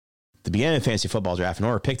the beginning of the fantasy football draft, in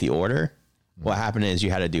order to pick the order, what happened is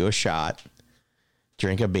you had to do a shot,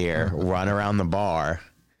 drink a beer, run around the bar.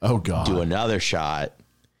 Oh, God. Do another shot,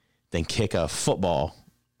 then kick a football,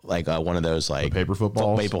 like one of those like paper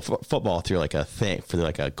footballs? Paper football through like a thing, for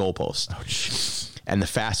like a goalpost. Oh, jeez. And the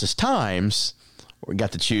fastest times, we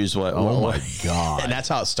got to choose what. Oh, my God. And that's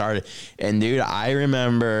how it started. And, dude, I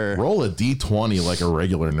remember. Roll a D20 like a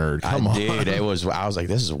regular nerd. Come on. Dude, I was like,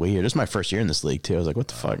 this is weird. This is my first year in this league, too. I was like, what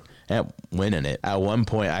the fuck? I ended up winning it. At one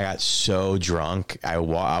point, I got so drunk.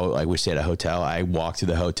 Like, we stayed at a hotel. I walked to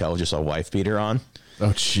the hotel with just a wife beater on.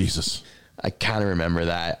 Oh, Jesus. I kind of remember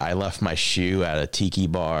that. I left my shoe at a tiki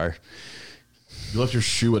bar. You left your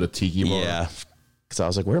shoe at a tiki bar? Yeah. Because I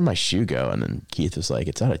was like, where'd my shoe go? And then Keith was like,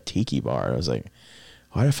 it's at a tiki bar. I was like,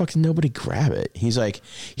 why the fuck did nobody grab it? He's like,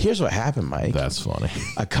 here's what happened, Mike. That's funny.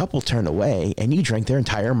 A couple turned away and you drank their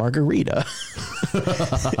entire margarita.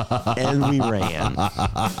 And we ran.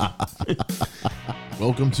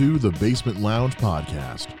 Welcome to the Basement Lounge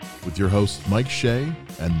Podcast with your hosts Mike Shea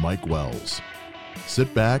and Mike Wells.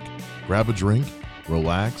 Sit back, grab a drink,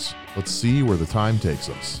 relax. Let's see where the time takes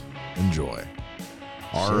us. Enjoy.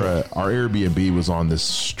 Our Airbnb was on this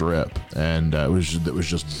strip, and it was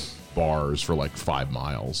just bars for like 5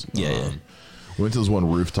 miles. Yeah. We went to this one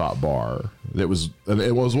rooftop bar. It was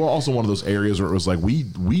also one of those areas where it was like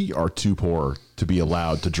we are too poor to be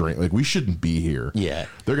allowed to drink. Like, we shouldn't be here. Yeah.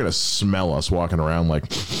 They're gonna smell us walking around like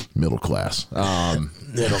middle class.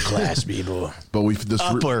 Middle class people. But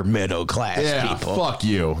upper middle class people. Fuck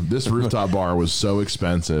you. This rooftop bar was so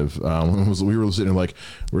expensive. We were sitting like,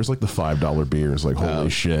 where's like the $5 beers? Like, holy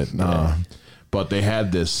shit. But they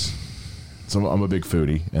had this. So I'm a big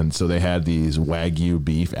foodie, and so they had these Wagyu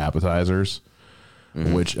beef appetizers,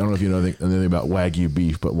 which I don't know if you know anything about Wagyu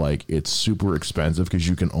beef, but like, it's super expensive because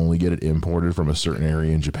you can only get it imported from a certain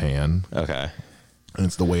area in Japan. Okay. And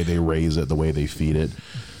it's the way they raise it, the way they feed it.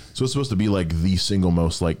 So it's supposed to be like the single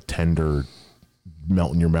most like tender,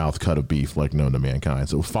 melt in your mouth cut of beef like known to mankind.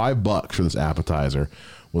 So $5 for this appetizer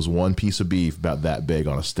was one piece of beef about that big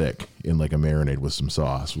on a stick in like a marinade with some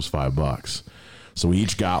sauce. Was $5. So we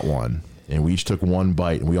each got one. And we each took one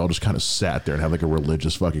bite, and we all just kind of sat there and had like a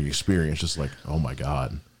religious fucking experience. Just like, oh my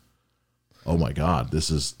God,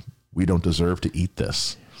 we don't deserve to eat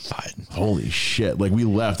this. Fine. Holy shit. Like, we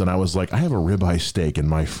left, and I was like, I have a ribeye steak in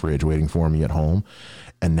my fridge waiting for me at home,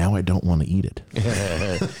 and now I don't want to eat it.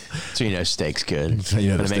 So you know steak's good. So, you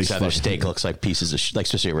know, but it makes steak's other steak looks like pieces of like,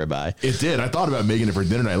 especially a ribeye. It did. I thought about making it for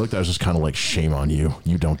dinner, and I looked at it, I was just kind of like, shame on you.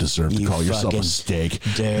 You don't deserve to call yourself a steak.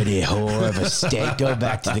 Dirty whore of a steak. Go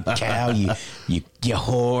back to the cow, you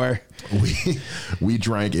whore. We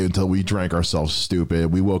drank until we drank ourselves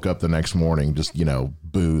stupid. We woke up the next morning, just,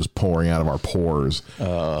 booze pouring out of our pores,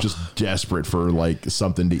 just desperate for like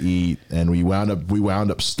something to eat. And we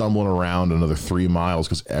wound up stumbling around another 3 miles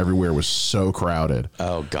because everywhere was so crowded.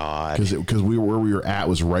 Oh God. Because where we were at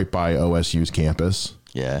was right by OSU's campus.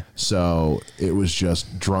 Yeah. So it was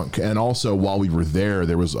just drunk. And also, while we were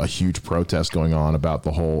there was a huge protest going on about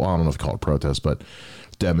the whole, I don't know if you call it protest, but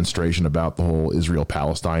demonstration about the whole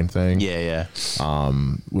Israel-Palestine thing. Yeah.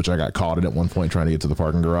 Which I got caught in at one point trying to get to the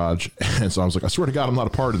parking garage. And so I was like, I swear to God, I'm not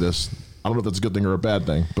a part of this. I don't know if that's a good thing or a bad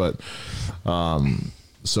thing. But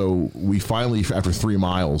so we finally, after 3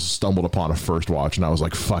 miles, stumbled upon a First Watch. And I was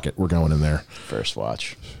like, fuck it, we're going in there. First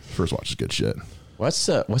Watch. First Watch is good shit. What's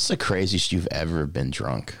the craziest you've ever been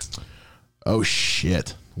drunk? Oh,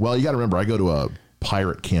 shit. Well, you got to remember, I go to a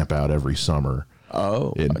pirate camp out every summer.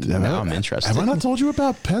 Oh, now I'm interested. Have I not told you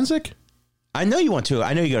about Penzic? I know you want to.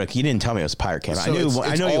 I know you go to. You didn't tell me it was pirate camp. So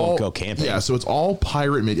I know you won't go camping. Yeah, so it's all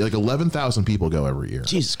pirate. Like 11,000 people go every year.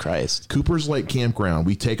 Jesus Christ. Cooper's Lake Campground.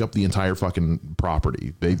 We take up the entire fucking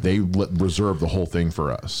property. They reserve the whole thing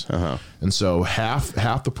for us. And so half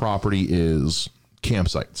the property is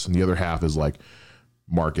campsites, and the other half is like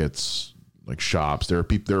markets, like shops. There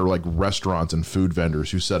are like restaurants and food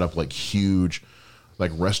vendors who set up like huge,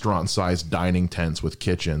 like restaurant-sized dining tents with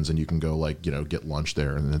kitchens, and you can go like, get lunch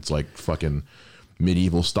there, and it's like fucking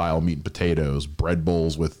medieval-style meat and potatoes, bread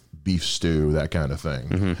bowls with beef stew, that kind of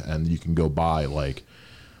thing. And you can go buy like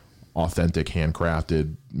authentic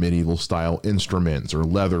handcrafted medieval-style instruments or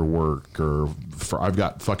leather work, or I've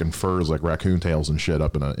got fucking furs like raccoon tails and shit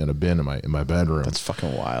up in a bin in my bedroom. That's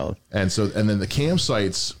fucking wild. And then the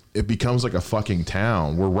campsites, it becomes like a fucking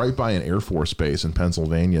town. We're right by an Air Force base in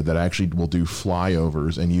Pennsylvania that actually will do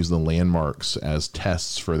flyovers and use the landmarks as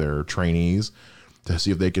tests for their trainees to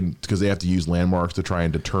see if they can, because they have to use landmarks to try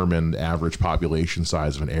and determine the average population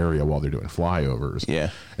size of an area while they're doing flyovers. Yeah.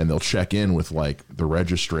 And they'll check in with like the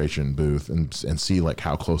registration booth and see like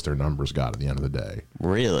how close their numbers got at the end of the day.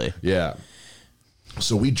 Really? Yeah.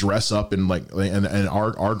 So we dress up in like, and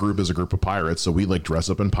our group is a group of pirates. So we like dress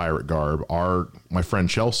up in pirate garb. My friend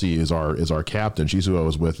Chelsea is our captain. She's who I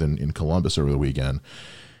was with in Columbus over the weekend.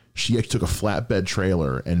 She actually took a flatbed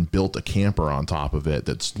trailer and built a camper on top of it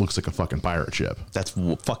that looks like a fucking pirate ship. That's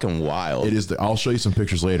fucking wild. It is. I'll show you some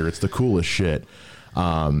pictures later. It's the coolest shit.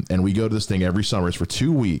 And we go to this thing every summer. It's for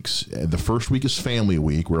 2 weeks. The first week is family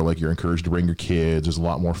week, where like you're encouraged to bring your kids. There's a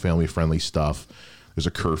lot more family friendly stuff. There's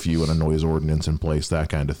a curfew and a noise ordinance in place, that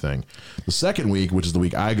kind of thing. The second week, which is the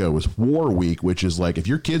week I go, is War Week, which is like, if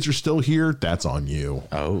your kids are still here, that's on you.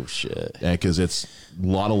 Oh, shit. Because it's a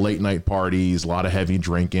lot of late night parties, a lot of heavy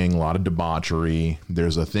drinking, a lot of debauchery.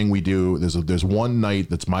 There's a thing we do. There's one night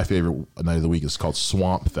that's my favorite night of the week. It's called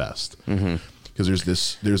Swamp Fest. Because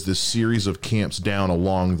there's this series of camps down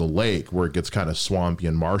along the lake where it gets kind of swampy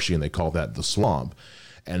and marshy, and they call that the swamp.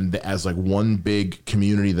 And as like one big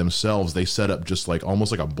community themselves, they set up just like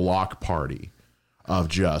almost like a block party of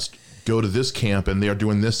just go to this camp and they're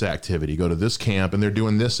doing this activity. Go to this camp and they're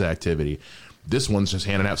doing this activity. This one's just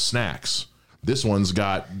handing out snacks. This one's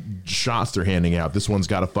got shots they're handing out. This one's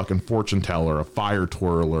got a fucking fortune teller, a fire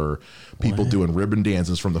twirler, people doing ribbon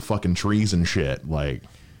dances from the fucking trees and shit. Like,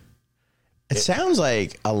 it sounds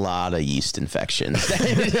like a lot of yeast infections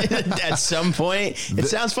at some point. It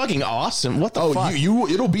sounds fucking awesome. What the fuck?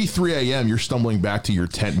 It'll be 3 a.m. You're stumbling back to your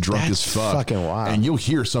tent drunk That's as fuck. Fucking wild. And you'll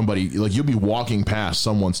hear somebody, like you'll be walking past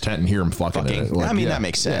someone's tent and hear them fucking in it. Like, I mean, that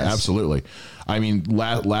makes sense. Yeah, absolutely. I mean,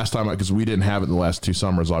 last time, because we didn't have it the last 2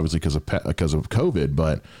 summers, obviously because of COVID,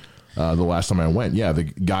 but the last time I went, the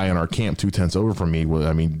guy in our camp 2 tents over from me,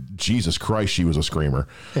 I mean, Jesus Christ, she was a screamer.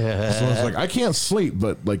 So I was like, I can't sleep,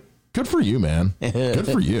 but like, good for you, man. Good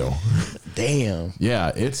for you. Damn.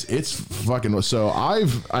 Yeah, it's fucking. So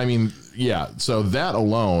so that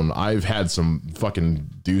alone, I've had some fucking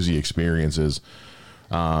doozy experiences.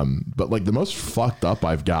 But like the most fucked up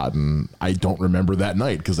I've gotten, I don't remember that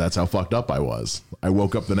night because that's how fucked up I was. I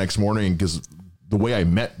woke up the next morning because the way I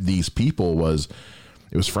met these people was,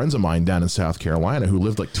 it was friends of mine down in South Carolina who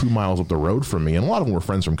lived like 2 miles up the road from me. And a lot of them were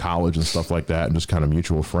friends from college and stuff like that, and just kind of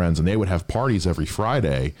mutual friends. And they would have parties every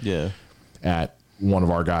Friday at one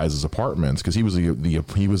of our guys' apartments, because he was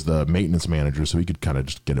the maintenance manager, so he could kind of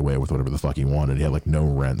just get away with whatever the fuck he wanted. He had like no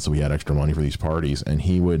rent, so he had extra money for these parties. And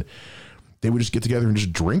they would just get together and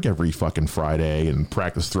just drink every fucking Friday and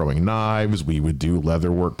practice throwing knives. We would do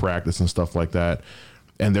leather work practice and stuff like that.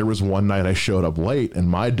 And there was one night I showed up late, and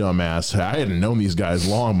my dumbass, I hadn't known these guys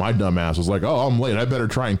long. My dumbass was like, oh, I'm late. I better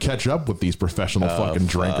try and catch up with these professional fucking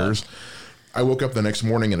drinkers. I woke up the next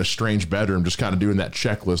morning in a strange bedroom, just kind of doing that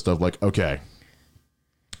checklist of like, okay,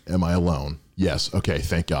 am I alone? Yes. Okay.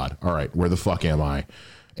 Thank God. All right. Where the fuck am I?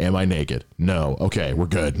 Am I naked? No. Okay. We're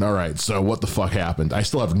good. All right. So what the fuck happened? I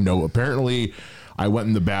still have apparently I went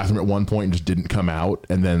in the bathroom at one point and just didn't come out.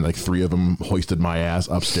 And then like 3 of them hoisted my ass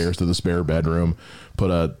upstairs to the spare bedroom,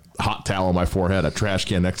 put a hot towel on my forehead, a trash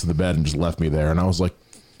can next to the bed, and just left me there. And I was like,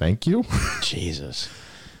 thank you. Jesus.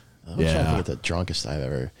 I'm trying to think of the drunkest I've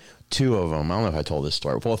ever. 2 of them. I don't know if I told this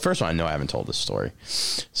story. Well, the first one, I know I haven't told this story.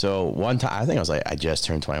 So one time, I think I was like, I just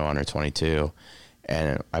turned 21 or 22.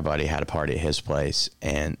 And my buddy had a party at his place.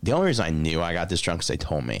 And the only reason I knew I got this drunk is they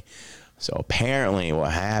told me. So apparently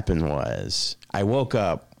what happened was I woke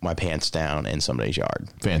up, my pants down in somebody's yard.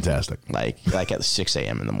 Fantastic. Like at 6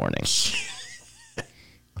 a.m. in the morning.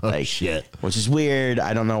 Like shit. Which is weird.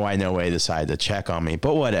 I don't know why nobody decided to check on me,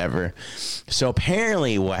 but whatever. So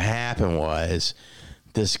apparently what happened was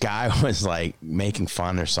this guy was like making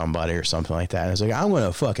fun of somebody or something like that. And I was like, I'm going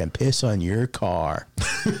to fucking piss on your car.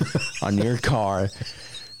 On your car.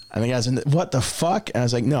 And the guy's like, what the fuck? And I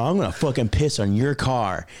was like, no, I'm going to fucking piss on your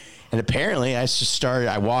car. And apparently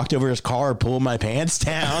I walked over his car, pulled my pants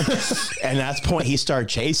down. And that's the point he started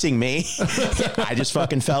chasing me. I just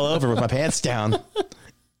fucking fell over with my pants down.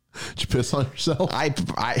 Did you piss on yourself? I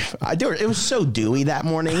do. It was so dewy that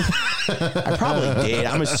morning. I probably did.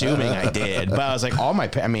 I'm assuming I did. But I was like,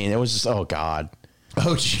 it was just, oh God.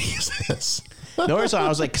 Oh Jesus. No reason I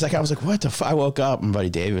was like, I was like, what the fuck? I woke up and buddy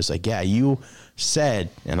David was like, yeah, you said,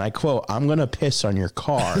 and I quote, I'm going to piss on your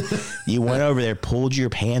car. You went over there, pulled your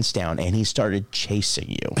pants down, and he started chasing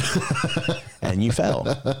you. And you fell.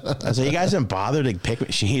 I was like, you guys didn't bother to pick me?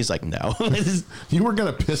 He's like, no. You were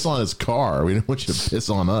going to piss on his car. We didn't want you to piss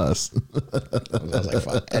on us. I was like,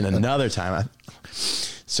 fuck. And another time,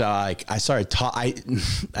 I started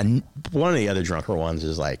one of the other drunker ones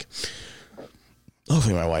is like,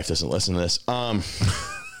 hopefully my wife doesn't listen to this.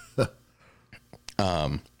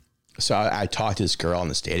 So I talked to this girl on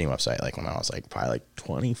this dating website, like when I was like probably like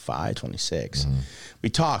 25, 26. Mm-hmm. We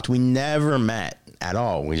talked. We never met at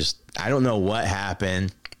all. I don't know what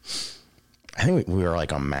happened. I think we were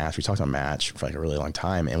like on Match. We talked on Match for like a really long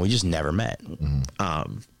time, and we just never met. I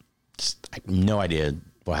have no idea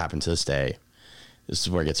what happened to this day. This is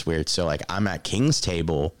where it gets weird. So like I'm at King's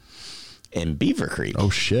Table in Beaver Creek. Oh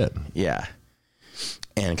shit. Yeah.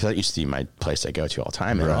 And because that used to be my place I go to all the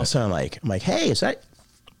time. And all of a sudden I'm like, hey, is that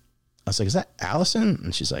Allison?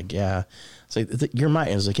 And she's like, yeah. It's like, you're my,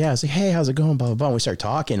 I was like, yeah. I was like, hey, how's it going? Blah, blah, blah. And we start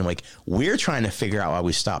talking. And like, we're trying to figure out why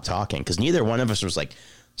we stopped talking. Because neither one of us was like,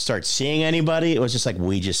 start seeing anybody. It was just like,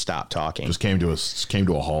 we just stopped talking. Just came to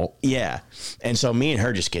a halt. Yeah. And so me and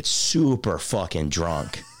her just get super fucking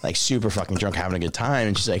drunk, having a good time.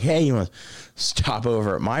 And she's like, hey, you want to stop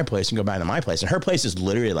over at my place and go back to my place? And her place is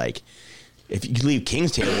literally like, if you leave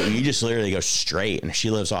King's Table, you just literally go straight. And she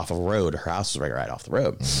lives off a road. Her house is right off the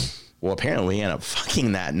road. Well, apparently we ended up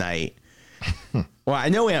fucking that night. Well, I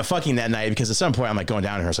know we ended up fucking that night because at some point I'm like going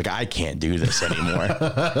down to her. It's like, I can't do this anymore. Like,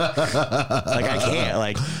 I can't.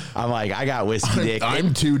 Like, I'm like, I got whiskey dick.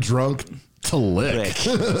 I'm too drunk to lick.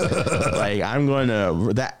 Like, I'm going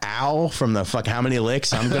to, that owl from the fuck, how many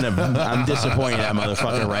licks? I'm disappointed in that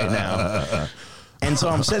motherfucker right now. And so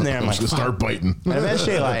I'm sitting there. I'm like, just start biting. And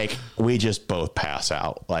eventually, like, we just both pass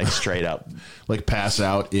out, like, straight up. Like, pass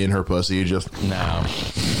out in her pussy, just no.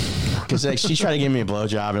 Because like she tried to give me a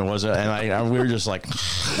blowjob and wasn't, and we were just like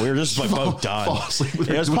both done. Fall asleep with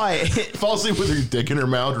it was probably fall asleep with her dick in her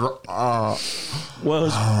mouth. Well,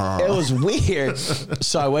 it was weird.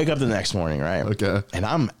 So I wake up the next morning, right? Okay. And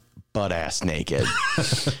I'm butt ass naked,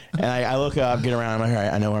 and I look up, get around. I'm like, all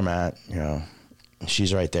right, I know where I'm at. You know,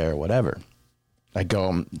 she's right there, whatever.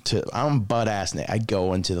 I'm butt ass naked. I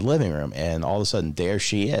go into the living room, and all of a sudden, there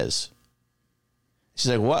she is.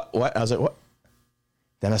 She's like, what? I was like, what?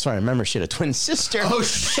 Then that's why I remember she had a twin sister. Oh,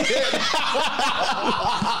 shit.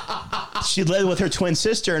 She lived with her twin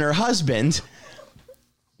sister and her husband.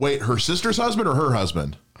 Wait, her sister's husband or her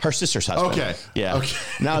husband? Her sister's husband. Okay. Yeah. Okay.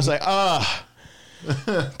 And I was like,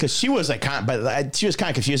 because she was like, she was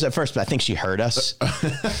kind of confused at first, but I think she heard us.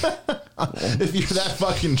 If you're that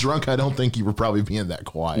fucking drunk, I don't think you were probably being that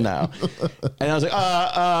quiet. No. And I was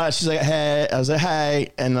like, she's like, hey. I was like,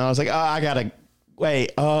 hey. And I was like, I gotta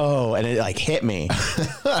wait. Oh, and it like hit me.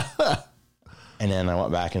 And then I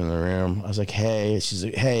went back into the room. I was like, hey. She's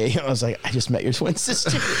like, hey. I was like, I just met your twin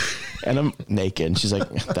sister. And I'm naked. And she's like,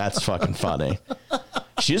 that's fucking funny.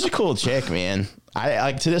 She's a cool chick, man. I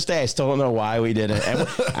like to this day, I still don't know why we did it. And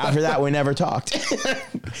after that, we never talked.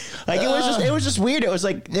 Like it was just weird. It was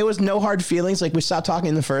like, there was no hard feelings. Like we stopped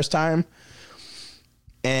talking the first time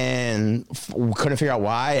and we couldn't figure out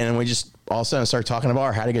why. And then we just all of a sudden started talking about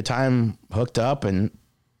her, had a good time, hooked up. And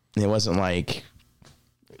it wasn't like,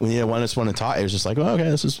 neither one of us wanted to talk. It was just like, oh, okay,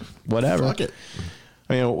 this is whatever. Fuck it.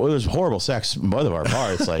 I mean, it was horrible sex on both of our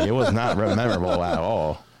parts. Like it was not memorable at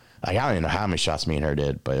all. Like, I don't even know how many shots me and her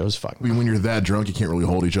did, but it was fucking. I mean, when you're that drunk, you can't really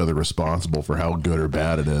hold each other responsible for how good or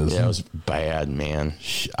bad it is. Yeah, it was bad, man.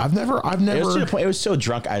 I've never. It was to the point, it was so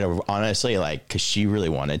drunk, I'd honestly, like, because she really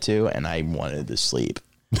wanted to, and I wanted to sleep.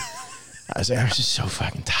 I was just so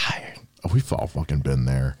fucking tired. Oh, we've all fucking been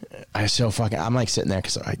there. I'm like sitting there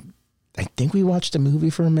because I think we watched a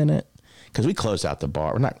movie for a minute because we closed out the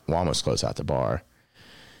bar. We almost closed out the bar.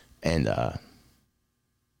 And,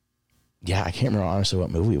 yeah, I can't remember honestly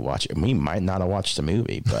what movie we watched. We might not have watched the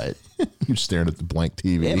movie, but You're staring at the blank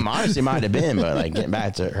TV. it honestly might have been. But like getting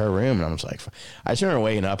back to her room, and I was like, I just remember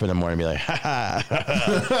waking up in the morning and be like,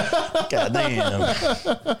 God damn.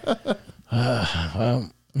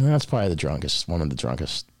 Well, that's probably one of the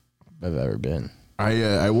drunkest I've ever been.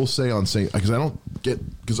 I will say because I don't get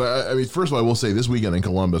because I mean first of all I will say this weekend in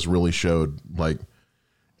Columbus really showed like.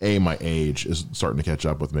 My age is starting to catch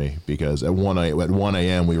up with me because at 1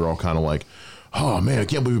 a.m. we were all kind of like, oh man, I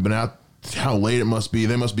can't believe we've been out. How late it must be.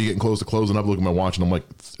 They must be getting close to closing up. Look at my watch, and I'm like,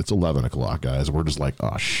 it's 11 o'clock, guys. We're just like,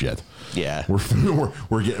 oh shit. Yeah, we're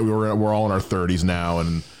all in our 30s now,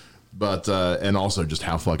 and also just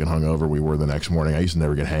how fucking hungover we were the next morning. I used to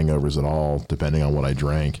never get hangovers at all, depending on what I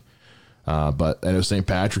drank. But it was St.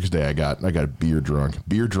 Patrick's Day. I got beer drunk.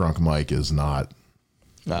 Beer drunk Mike is not.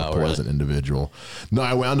 A pleasant individual. No,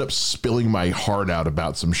 I wound up spilling my heart out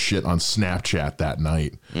about some shit on Snapchat that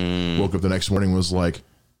night. Woke up the next morning and was like,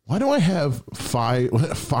 why do I have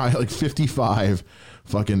 55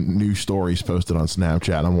 fucking new stories posted on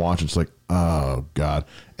Snapchat? I'm watching. It's like, oh God.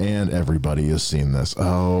 And everybody has seen this.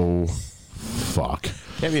 Oh, fuck.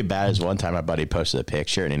 Can't be bad as one time my buddy posted a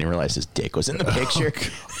picture and he didn't realize his dick was in the picture.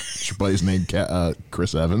 Your buddy's named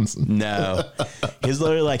Chris Evans. No, he's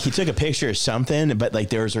literally like, he took a picture of something, but like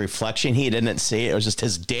there was a reflection. He didn't see it. It was just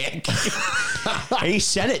his dick. And he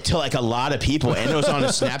sent it to like a lot of people, and it was on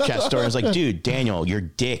his Snapchat story. I was like, dude, Daniel, your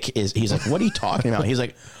dick is. He's like, what are you talking about? He's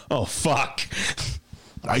like, oh fuck.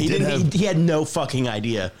 He had no fucking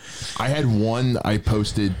idea. I had one I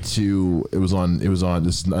posted to. It was on.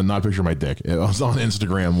 This is not a picture of my dick. It was on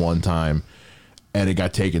Instagram one time. And it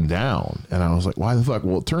got taken down. And I was like, why the fuck?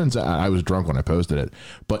 Well, it turns out I was drunk when I posted it.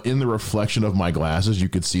 But in the reflection of my glasses, you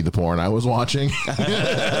could see the porn I was watching.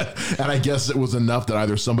 And I guess it was enough that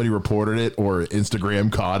either somebody reported it or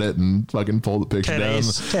Instagram caught it and fucking pulled the picture down.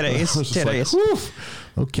 Titties.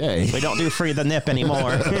 Like, okay. We don't do free the nip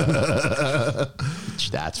anymore.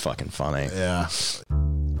 That's fucking funny. Yeah.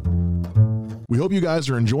 We hope you guys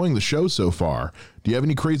are enjoying the show so far. Do you have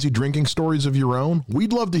any crazy drinking stories of your own?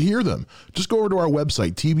 We'd love to hear them. Just go over to our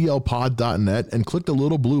website, tblpod.net, and click the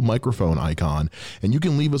little blue microphone icon, and you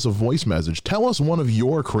can leave us a voice message. Tell us one of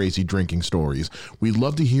your crazy drinking stories. We'd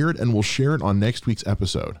love to hear it, and we'll share it on next week's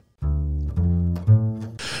episode.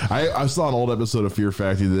 I saw an old episode of Fear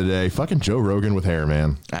Factory the other day. Fucking Joe Rogan with hair,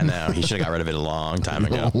 man. I know. He should have got rid of it a long time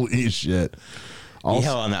ago. Holy shit. He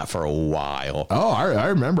held on that for a while. Oh, I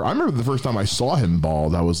remember. I remember the first time I saw him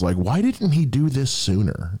bald. I was like, why didn't he do this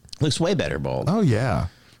sooner? Looks way better bald. Oh, yeah.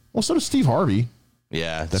 Well, so does Steve Harvey.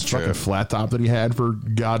 Yeah, that's true. Fucking flat top that he had for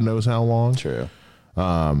God knows how long. True.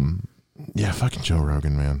 Yeah, fucking Joe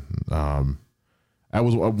Rogan, man. I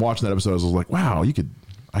was watching that episode. I was like, wow,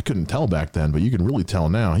 I couldn't tell back then, but you can really tell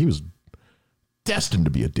now. He was destined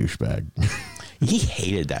to be a douchebag. He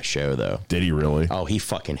hated that show, though. Did he really? Oh, he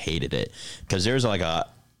fucking hated it. Because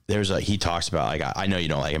he talks about, like, I know you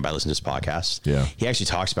don't like him, but I listen to his podcast. Yeah. He actually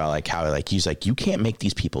talks about, like, how, like, he's like, you can't make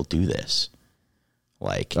these people do this.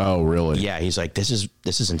 Like, oh, really? Yeah. He's like, this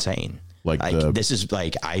is insane. Like this is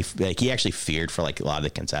like, he actually feared for, like, a lot of the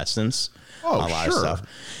contestants. Oh, a lot sure. of stuff.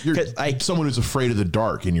 You're like someone who's afraid of the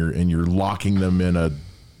dark, and you're locking them in a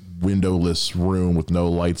windowless room with no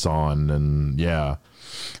lights on, and yeah.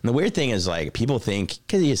 And the weird thing is, like, people think,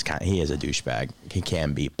 because he is a douchebag, he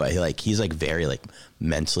can be, but he's like very like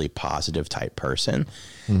mentally positive type person,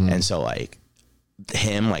 and so like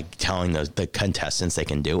him like telling the contestants they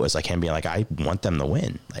can do it was like him being like, I want them to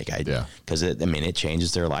win, like because it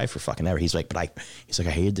changes their life for fucking ever. He's like, I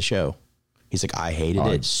hated the show. He's like, I hated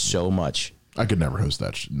it so much. I could never host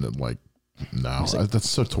that. Like, no, that's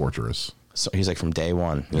so torturous. So he's like, from day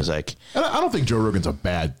one, he's like, and I don't think Joe Rogan's a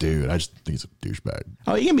bad dude. I just think he's a douchebag.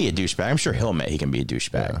 Oh, he can be a douchebag. I'm sure he'll admit he can be a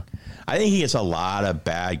douchebag. Yeah. I think he gets a lot of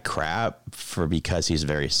bad crap because he's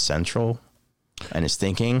very central in his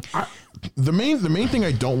thinking. The main thing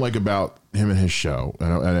I don't like about him and his show,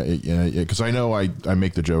 because I know I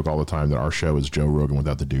make the joke all the time that our show is Joe Rogan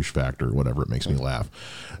without the douche factor, whatever. It makes me laugh.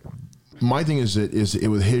 My thing is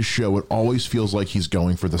with his show, it always feels like he's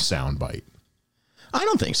going for the soundbite. I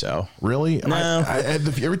don't think so. Really? No.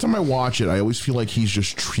 Every time I watch it, I always feel like he's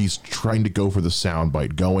trying to go for the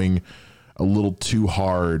soundbite, going a little too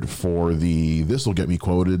hard for this will get me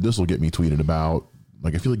quoted, this will get me tweeted about.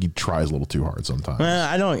 Like, I feel like he tries a little too hard sometimes.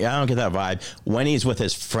 I don't get that vibe when he's with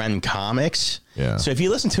his friend comics. Yeah. So if you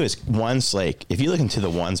listen to his ones, like if you listen to the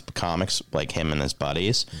ones comics, like him and his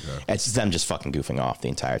buddies, it's them just fucking goofing off the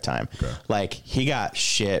entire time. Okay. Like he got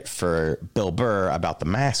shit for Bill Burr about the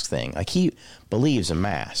mask thing. Like he believes in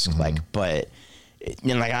masks. Like, but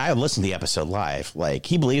like I listened to the episode live. Like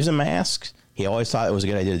he believes in masks. He always thought it was a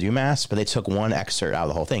good idea to do masks, but they took one excerpt out of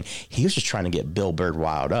the whole thing. He was just trying to get Bill Burr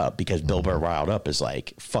riled up because Bill Burr riled up is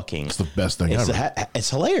like fucking. It's the best thing ever. It's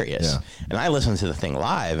hilarious. Yeah. And I listened to the thing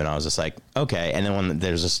live and I was just like, okay. And then when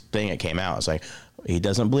there's this thing that came out, it's like, he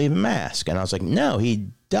doesn't believe in masks. And I was like, no, he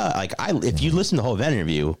does. Like if you listen to the whole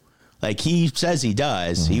interview, like he says he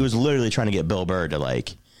does. He was literally trying to get Bill Burr to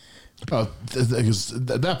like. Oh, because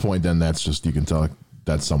at that point, then that's just, you can tell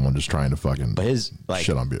that's someone just trying to fucking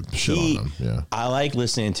shit on them. Yeah. I like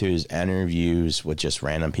listening to his interviews with just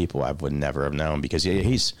random people I would never have known because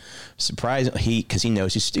he's surprised because he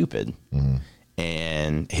knows he's stupid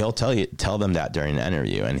and he'll tell them that during the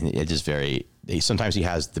interview. And it just sometimes he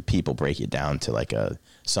has the people break it down to like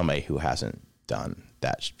somebody who hasn't done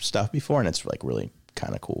that stuff before. And it's like really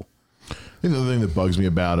kind of cool. I think the other thing that bugs me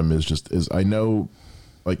about him is I know,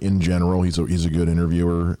 like in general, he's a good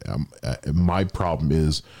interviewer. My problem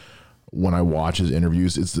is when I watch his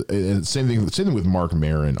interviews, it's the same thing with Mark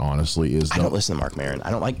Maron. Honestly, I don't listen to Mark Maron.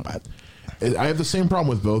 I don't like. I have the same problem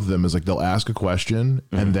with both of them. Is like they'll ask a question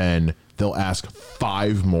and then they'll ask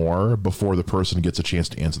 5 more before the person gets a chance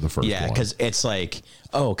to answer the first one. Yeah, because it's like,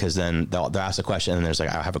 because then they'll ask a question and there's like,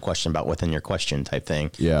 I have a question about within your question type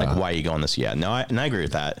thing. Yeah. Like, why are you going this? Yeah. No, I agree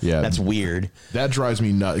with that. Yeah. That's weird. That drives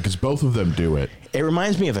me nuts because both of them do it. It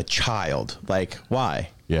reminds me of a child. Like, why?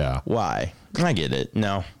 Yeah. Why? I get it.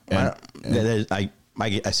 No. I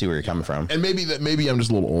see where you're coming from. And maybe I'm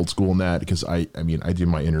just a little old school in that because I mean, I do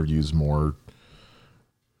my interviews more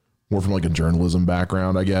from like a journalism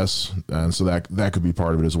background, I guess. And so that could be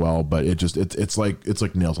part of it as well. But it's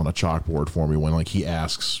like nails on a chalkboard for me when like he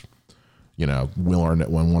asks, you know, Will Arnett,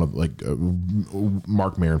 when one of like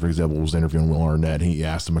Mark Maron, for example, was interviewing Will Arnett, and he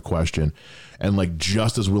asked him a question, and like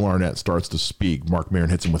just as Will Arnett starts to speak, Mark Maron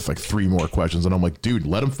hits him with like 3 more questions, and I'm like, dude,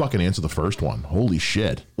 let him fucking answer the first one. Holy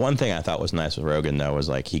shit. One thing I thought was nice with Rogan though was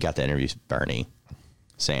like he got to interview Bernie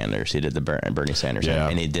Sanders. He did the Bernie Sanders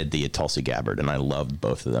and he did the Tulsi Gabbard, and I loved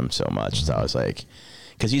both of them so much. So I was like,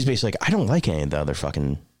 because he's basically like, I don't like any of the other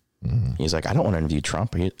fucking. He's like, I don't want to interview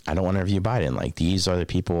Trump. I don't want to interview Biden. Like these are the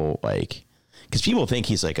people like. Because people think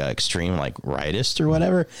he's like an extreme like rightist or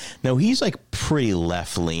whatever. No, he's like pretty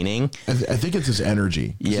left leaning. I think it's his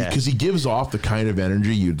energy. Yeah, because he gives off the kind of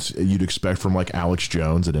energy you'd expect from like Alex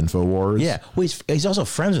Jones at Infowars. Yeah, well, he's also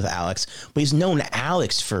friends with Alex, but he's known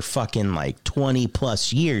Alex for fucking like 20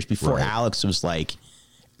 plus years before Alex was like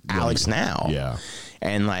Alex now. Yeah.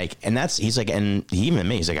 And like, and he's like, and he even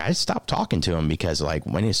admitted, he's like, I stopped talking to him because like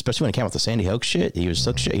especially when it came out with the Sandy Hook shit, he was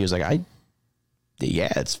so shit. He was like,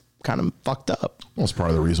 it's kind of fucked up. Well, it's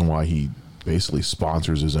part of the reason why he basically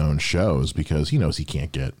sponsors his own shows because he knows he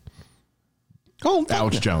can't get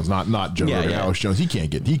Alex Jones, not Joe Rogan. Alex Jones. He can't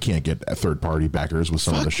get third party backers with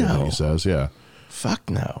some of the shit that he says. Yeah, fuck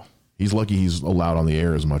no. He's lucky he's allowed on the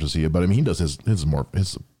air as much as he is. But I mean, he does his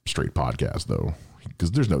straight podcast though,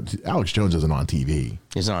 because Alex Jones isn't on TV.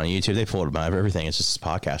 He's not on YouTube. They pulled him out of everything. It's just his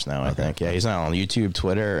podcast now. I think. Yeah, he's not on YouTube,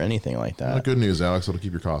 Twitter, or anything like that. Well, good news, Alex. It'll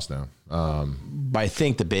keep your costs down. But I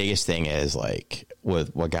think the biggest thing is like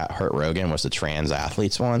with what got hurt Rogan was the trans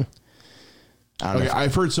athletes one.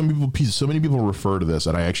 I've heard so many people refer to this,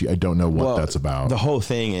 and I don't know what that's about. The whole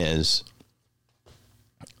thing is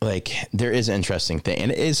like there is an interesting thing,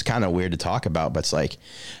 and it is kind of weird to talk about, but it's like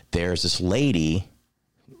there's this lady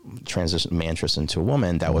transition mantress into a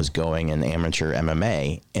woman that was going in amateur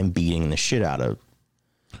MMA and beating the shit out of.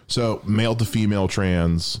 So male to female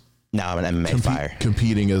trans. No, I'm an MMA fighter.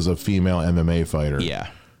 Competing as a female MMA fighter. Yeah.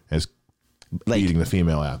 As beating the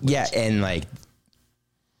female athlete. Yeah, and like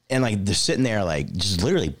they're sitting there like just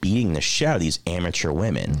literally beating the shit out of these amateur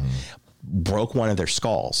women. Broke one of their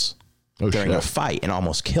skulls during a fight and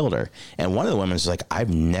almost killed her. And one of the women was like,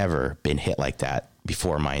 I've never been hit like that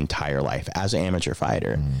before in my entire life as an amateur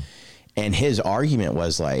fighter. And his argument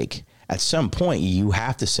was like, at some point you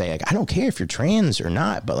have to say like, I don't care if you're trans or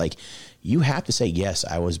not, but like you have to say, yes,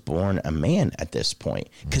 I was born a man at this point,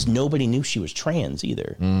 because nobody knew she was trans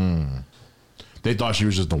either. They thought she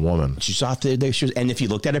was just a woman. She saw and if you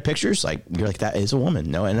looked at her pictures, like you're like, that is a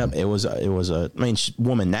woman. No, and it was a, I mean, she's a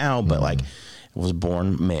woman now, but like was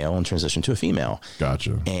born male and transitioned to a female.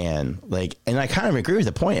 Gotcha. And like, and I kind of agree with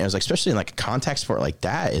the point. I was like, especially in like a context sport like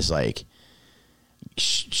that, is like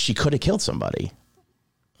she could have killed somebody.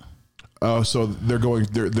 Oh, so their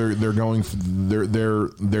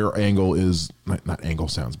angle is not angle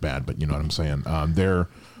sounds bad, but you know what I'm saying. Their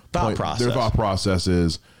thought process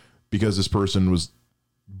is because this person was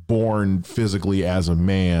born physically as a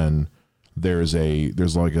man. There's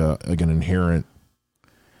like an inherent.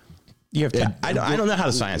 You have to, I don't know how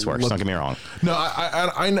the science works. Don't get me wrong. No,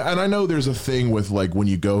 I know there's a thing with like when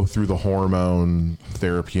you go through the hormone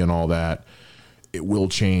therapy and all that, it will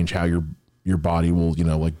change how your body will, you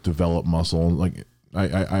know, like develop muscle. Like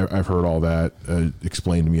I've heard all that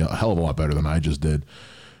explained to me a hell of a lot better than I just did.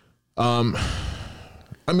 I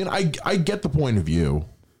mean, I get the point of view.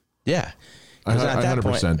 Yeah. I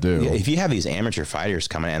 100% do. If you have these amateur fighters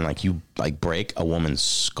coming in, like you like break a woman's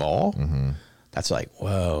skull, that's like,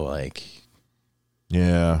 whoa, like,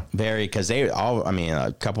 yeah, very, because they all, I mean,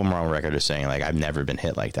 a couple more on record are saying like, I've never been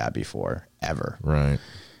hit like that before, ever. Right.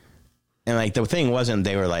 And like the thing wasn't,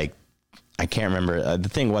 they were like, I can't remember. The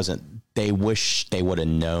thing wasn't, they wish they would have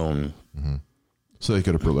known. So they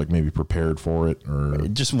could have like maybe prepared for it, or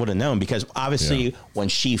just would have known, because obviously when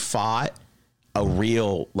she fought a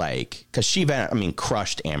real, like, because she, I mean,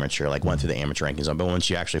 crushed amateur, like went through the amateur rankings, but when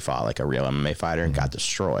she actually fought like a real MMA fighter and got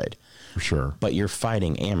destroyed. For sure. But you're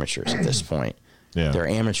fighting amateurs at this point. Yeah. They're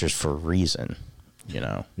amateurs for a reason, you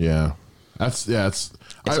know? Yeah.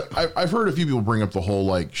 I've heard a few people bring up the whole,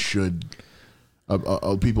 like, should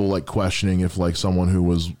people like questioning if like someone who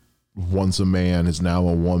was once a man is now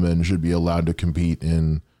a woman should be allowed to compete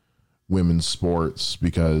in women's sports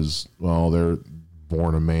because, well, they're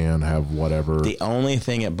born a man, have whatever. The only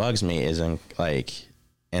thing that bugs me isn't like,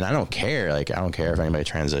 and I don't care. Like, I don't care if anybody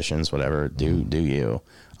transitions, whatever. Do you?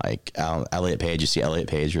 Like, Elliot Page, you see Elliot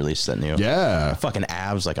Page released that new. Yeah. Fucking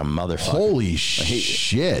abs like a motherfucker. Holy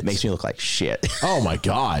shit. It makes me look like shit. Oh my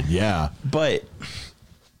God. Yeah. But,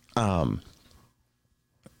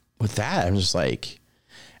 with that, I'm just like,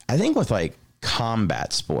 I think with like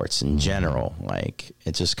combat sports in general, like,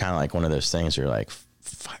 it's just kind of like one of those things where you're like,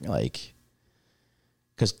 fuck, like,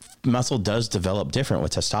 because muscle does develop different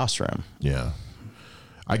with testosterone. Yeah.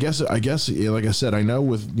 I guess, like I said, I know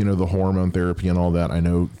with, the hormone therapy and all that, I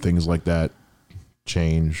know things like that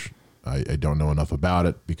change. I don't know enough about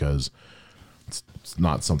it because it's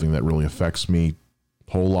not something that really affects me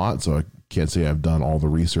a whole lot. So I can't say I've done all the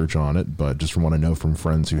research on it, but just from what I know from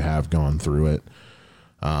friends who have gone through it.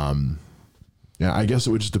 Yeah, I guess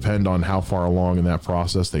it would just depend on how far along in that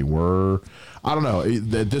process they were. I don't know.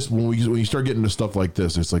 When you start getting into stuff like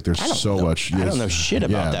this, it's like there's so much. I don't know shit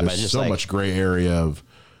about that, but just so like, much gray area of.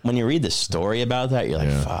 When you read the story about that, you're like,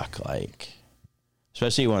 fuck, like,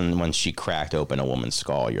 especially when she cracked open a woman's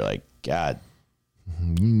skull, you're like, God,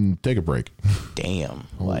 take a break. Damn,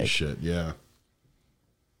 Holy like shit, yeah.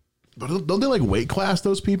 But don't they like weight class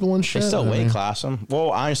those people and shit? They still weight class them. Well,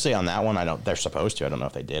 honestly, on that one, they're supposed to. I don't know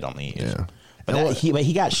if they did on these. Yeah. But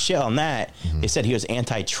he got shit on that. They said he was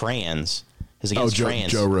anti-trans. He's against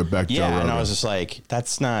trans. Joe Rogan. Yeah, and I was just like,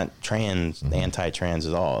 that's not anti-trans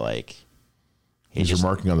at all. Like, he's just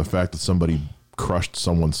remarking on the fact that somebody crushed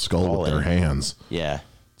someone's skull with their hands. Yeah,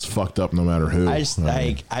 it's fucked up no matter who. I just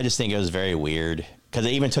think it was very weird because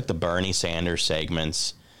they even took the Bernie Sanders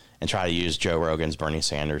segments and try to use Joe Rogan's Bernie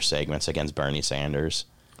Sanders segments against Bernie Sanders.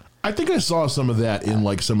 I think I saw some of that in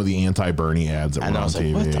like some of the anti-Bernie ads that were on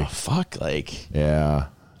TV. What the fuck? Like, yeah,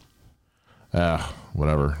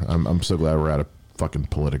 whatever. I'm so glad we're out of fucking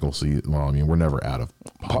political season. Well, I mean, we're never out of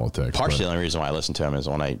politics. Partially, the only reason why I listen to him is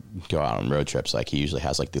when I go out on road trips. Like, he usually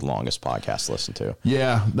has like the longest podcast to listen to.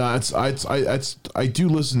 Yeah, no, I do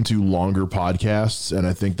listen to longer podcasts, and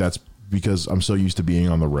I think that's because I'm so used to being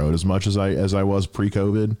on the road as much as I was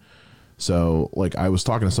pre-COVID. So, like, I was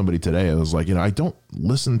talking to somebody today. I was like, I haven't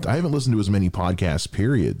listened to as many podcasts,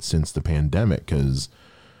 period, since the pandemic, because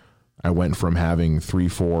I went from having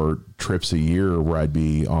 3-4 trips a year where I'd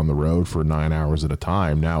be on the road for 9 hours at a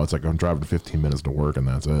time. Now it's like I'm driving 15 minutes to work and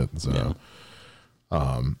that's it. So,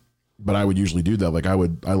 but I would usually do that. Like, I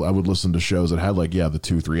would listen to shows that had like, the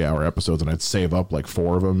 2-3 hour episodes, and I'd save up like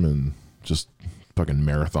 4 of them and just fucking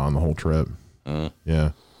marathon the whole trip.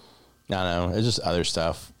 Yeah. No, it's just other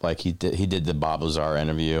stuff. Like, he did the Bob Lazar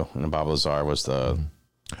interview, and Bob Lazar was the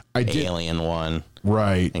alien one.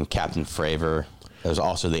 Right. And Captain Fravor. There was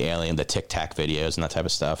also the alien, the Tic Tac videos and that type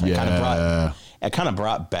of stuff. It kind of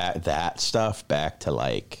brought back that stuff back to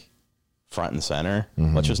like front and center,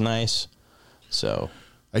 which was nice. So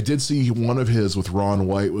I did see one of his with Ron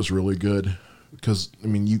White was really good. Because, I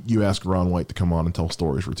mean, you ask Ron White to come on and tell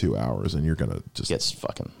stories for 2 hours, and you're going to just... Gets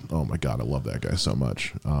fucking... Oh, my God, I love that guy so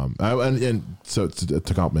much. And so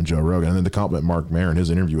to compliment Joe Rogan, and then to compliment Mark Maron, his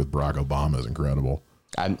interview with Barack Obama is incredible.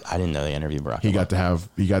 I didn't know they interviewed Barack Obama.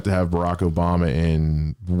 He got to have Barack Obama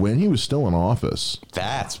in when he was still in office.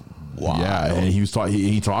 That's wild. Yeah, and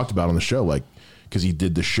he talked about on the show, like, because he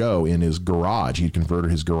did the show in his garage. He'd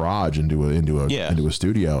converted his garage into a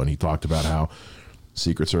studio, and he talked about how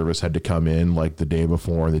Secret Service had to come in like the day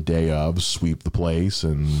before and the day of, sweep the place,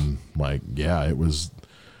 and like, it was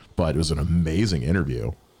an amazing interview.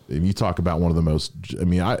 If you talk about one of the most, I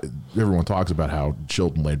mean, everyone talks about how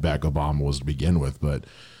chilled and laid back Obama was to begin with, but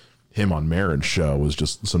him on Maron's show was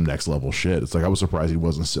just some next level shit. It's like, I was surprised he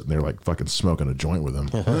wasn't sitting there like fucking smoking a joint with him.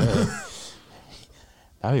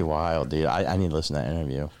 That'd be wild, dude. I need to listen to that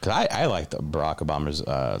interview because I liked Barack Obama's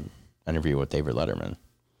interview with David Letterman.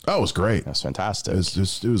 Oh, it was great. That's fantastic. It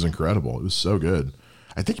was incredible. It was so good.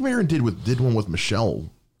 I think Maron did one with Michelle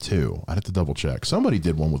too. I'd have to double check. Somebody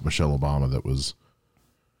did one with Michelle Obama that was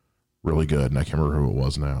really good, and I can't remember who it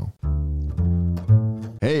was now.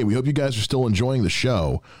 Hey, we hope you guys are still enjoying the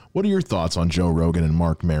show. What are your thoughts on Joe Rogan and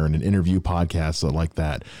Mark Maron and interview podcasts like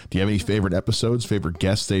that? Do you have any favorite episodes, favorite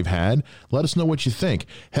guests they've had? Let us know what you think.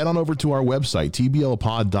 Head on over to our website,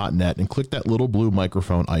 tblpod.net, and click that little blue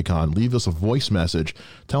microphone icon. Leave us a voice message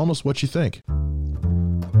telling us what you think.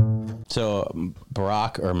 So,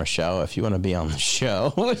 Barack or Michelle, if you want to be on the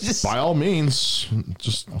show, by all means,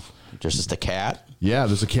 just a cat. Yeah,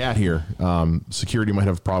 there's a cat here. Security might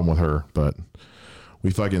have a problem with her, but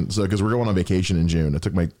we fucking, so because we're going on vacation in June, I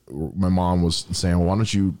took my mom was saying, well, why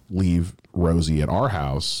don't you leave Rosie at our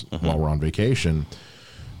house while we're on vacation,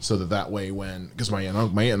 so that way when, because my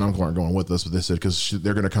aunt and uncle aren't going with us, but they said because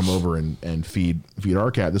they're going to come over and feed our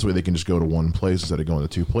cat, this way they can just go to one place instead of going to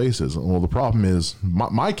two places. Well, the problem is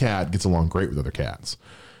my cat gets along great with other cats.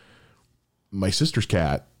 My sister's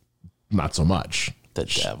cat, not so much. The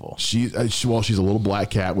devil. She's a little black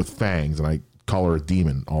cat with fangs, and I call her a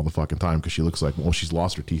demon all the fucking time because she looks like, well, she's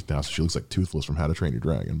lost her teeth now, so she looks like Toothless from How to Train Your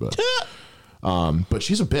Dragon. But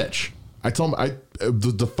she's a bitch. I tell them,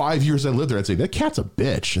 the 5 years I lived there, I'd say, that cat's a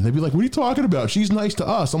bitch. And they'd be like, what are you talking about? She's nice to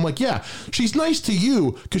us. I'm like, yeah, she's nice to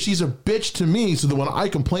you because she's a bitch to me, so that when I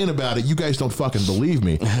complain about it, you guys don't fucking believe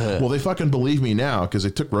me. Well, they fucking believe me now because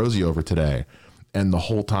they took Rosie over today. And the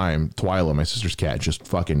whole time, Twyla, my sister's cat, just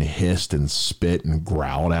fucking hissed and spit and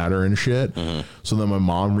growled at her and shit. So then my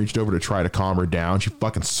mom reached over to try to calm her down. She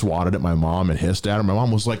fucking swatted at my mom and hissed at her. My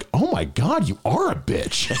mom was like, oh my God, you are a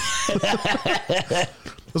bitch. I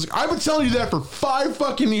was like, I've been telling you that for 5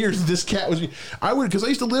 fucking years. This cat was, because I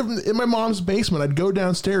used to live in my mom's basement. I'd go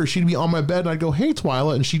downstairs. She'd be on my bed and I'd go, hey,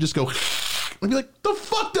 Twyla. And she'd just go, I'd be like, the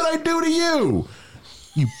fuck did I do to you?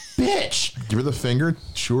 You bitch. Give her the finger,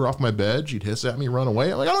 shoo her off my bed. She'd hiss at me, run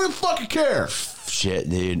away. I'm like, I don't even fucking care. Shit,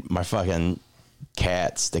 dude. My fucking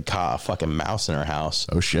cats, they caught a fucking mouse in her house.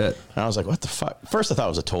 Oh, shit. And I was like, what the fuck? First, I thought it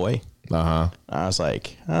was a toy. Uh-huh. I was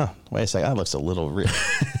like, oh, wait a second. That looks a little real.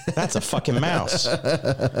 That's a fucking mouse. I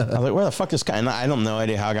was like, where the fuck this guy? And I don't know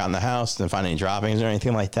idea how I got in the house. Didn't find any droppings or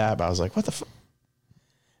anything like that. But I was like, what the fuck?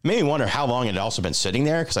 Made me wonder how long it had also been sitting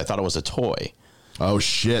there because I thought it was a toy. Oh,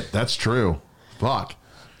 shit. That's true. Fuck.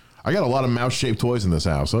 I got a lot of mouse-shaped toys in this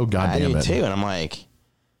house. Oh, goddamn it. I do, too. And I'm like,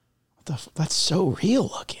 what the that's so real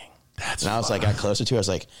looking. And I was like, got closer to it. I was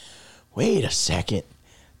like, wait a second.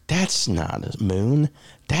 That's not a moon.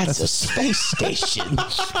 That's a space station.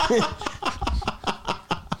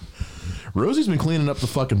 Rosie's been cleaning up the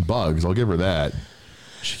fucking bugs. I'll give her that.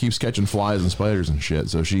 She keeps catching flies and spiders and shit.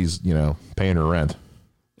 So she's, paying her rent.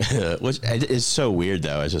 Which is so weird,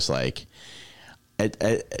 though. It's just like,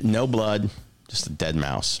 no blood, just a dead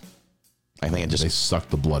mouse. I think they sucked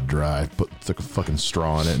the blood dry, took a fucking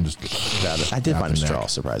straw in it and just. I did find a straw,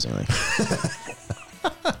 surprisingly.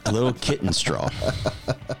 A little kitten straw.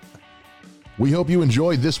 We hope you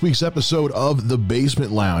enjoyed this week's episode of The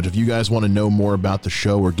Basement Lounge. If you guys want to know more about the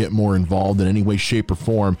show or get more involved in any way, shape, or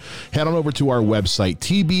form, head on over to our website,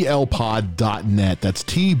 tblpod.net. That's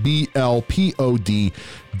tblpod.net.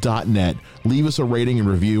 Leave us a rating and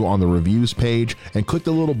review on the reviews page and click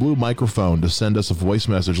the little blue microphone to send us a voice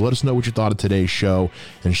message. Let us know what you thought of today's show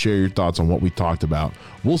and share your thoughts on what we talked about.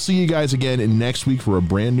 We'll see you guys again next week for a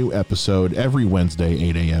brand new episode. Every Wednesday,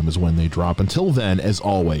 8 a.m. is when they drop. Until then, as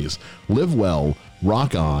always, live well,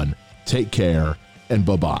 rock on, take care, and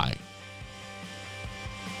bye-bye.